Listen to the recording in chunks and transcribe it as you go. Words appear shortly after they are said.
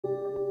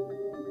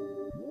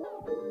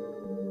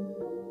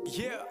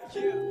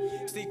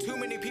See, too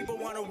many people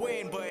wanna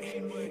win, but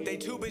they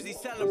too busy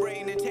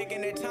celebrating and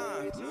taking their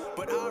time.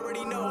 But I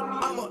already know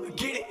I'ma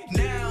get it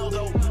now,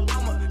 though.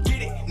 I'ma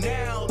get it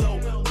now,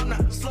 though. I'm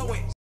not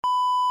slowing.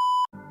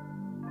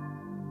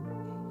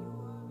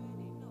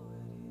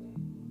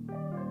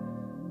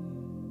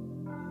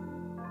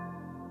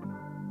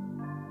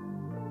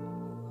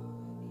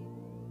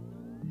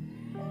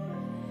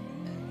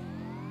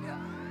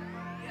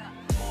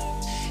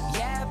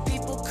 Yeah,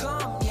 people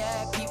come,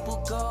 yeah,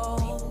 people go.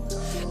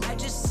 I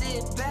just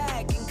sit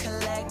back and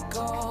collect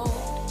gold.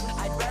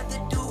 I'd rather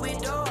do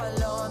it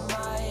all on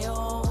my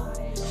own.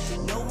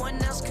 No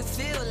one else could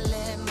feel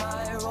in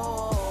my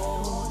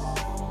role.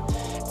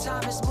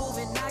 Time is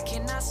moving, I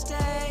cannot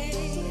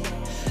stay.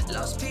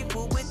 Lost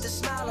people with a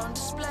smile on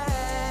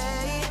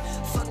display.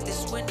 Fuck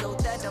this window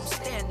that I'm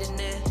standing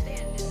in.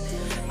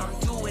 I'm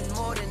doing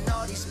more than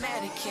all these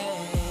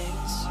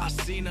mannequins. I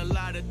seen a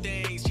lot of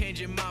things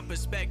changing my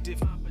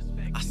perspective.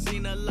 I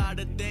seen a lot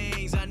of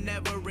things I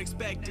never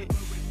expected.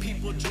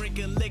 People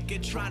drinking liquor,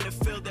 trying to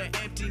fill their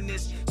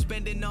emptiness.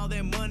 Spending all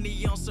their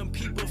money on some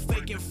people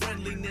faking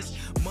friendliness.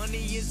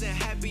 Money isn't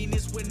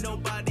happiness with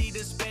nobody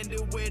to spend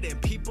it with.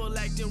 And people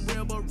acting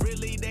real, but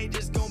really they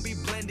just gon' be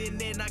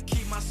blending in. I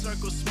keep my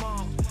circle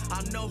small.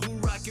 I know who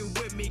rockin'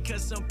 with me,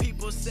 cause some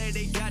people say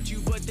they got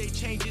you, but they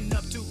changing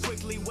up too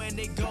quickly. When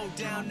they go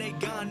down, they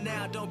gone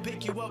now. Don't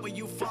pick you up when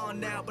you fall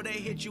now, but they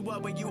hit you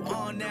up when you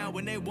on now.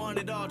 When they want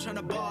it all,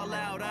 tryna ball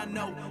out. I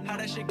know how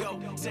that shit go.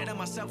 Say to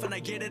myself and I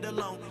get it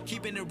alone.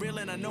 Keeping it real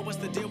and I know what's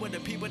the deal with the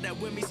people that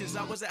with me since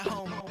I was at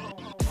home.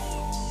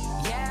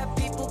 Yeah,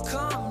 people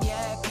come,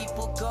 yeah,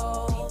 people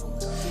go.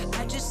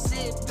 I just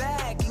sit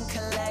back and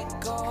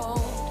collect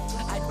gold.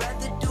 I'd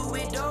rather do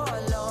it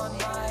all on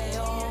my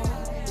own.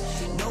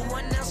 No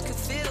one else could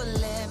feel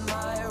in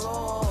my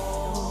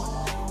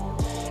role.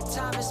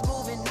 Time is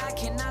moving, I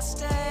cannot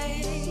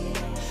stay.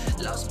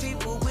 Lost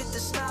people with a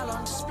smile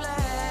on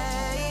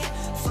display.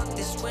 Fuck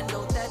this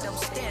window that I'm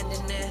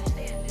standing in.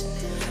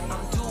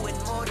 I'm doing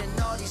more than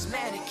all these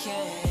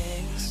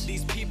mannequins.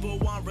 These people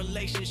want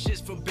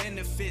relationships for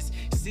benefits.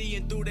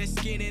 Seeing through their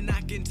skin and I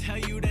can tell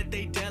you that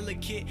they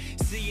delicate.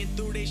 Seeing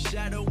through their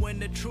shadow when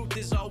the truth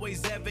is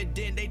always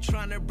evident. They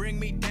tryna bring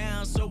me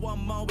down, so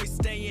I'm always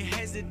staying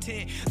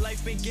hesitant.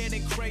 Life been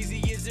getting crazy,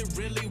 is it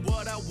really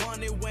what I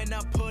wanted? When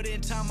I put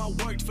in time, I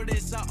worked for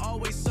this. I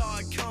always saw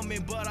it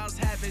coming, but I was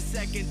having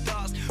second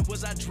thoughts.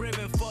 Was I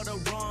driven for the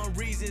wrong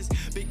reasons?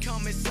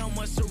 Becoming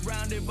someone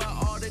surrounded by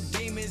all the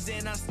demons.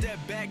 And I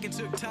stepped back and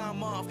took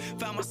time off.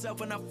 Found myself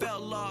when I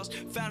felt lost.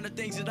 Found the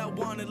things that I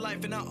want in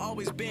life, and I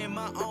always been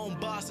my own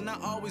boss. And I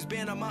always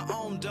been on my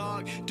own,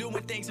 dog.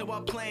 Doing things how I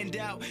planned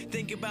out.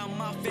 Think about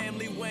my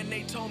family when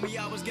they told me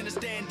I was gonna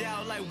stand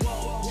out. Like,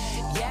 whoa.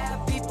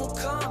 Yeah, people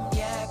come,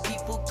 yeah,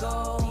 people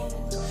go.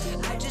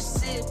 I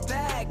just sit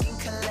back and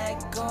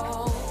collect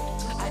gold.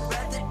 I'd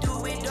rather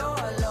do it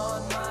all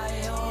on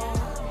my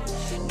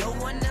own. No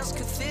one else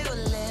could feel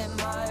in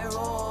my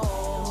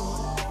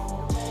role.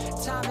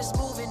 Time is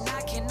moving,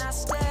 I cannot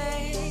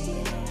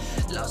stay.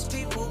 Lost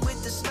people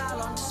with a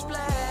smile on display.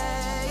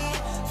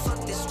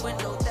 Fuck this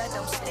window that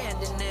I'm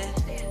standing in.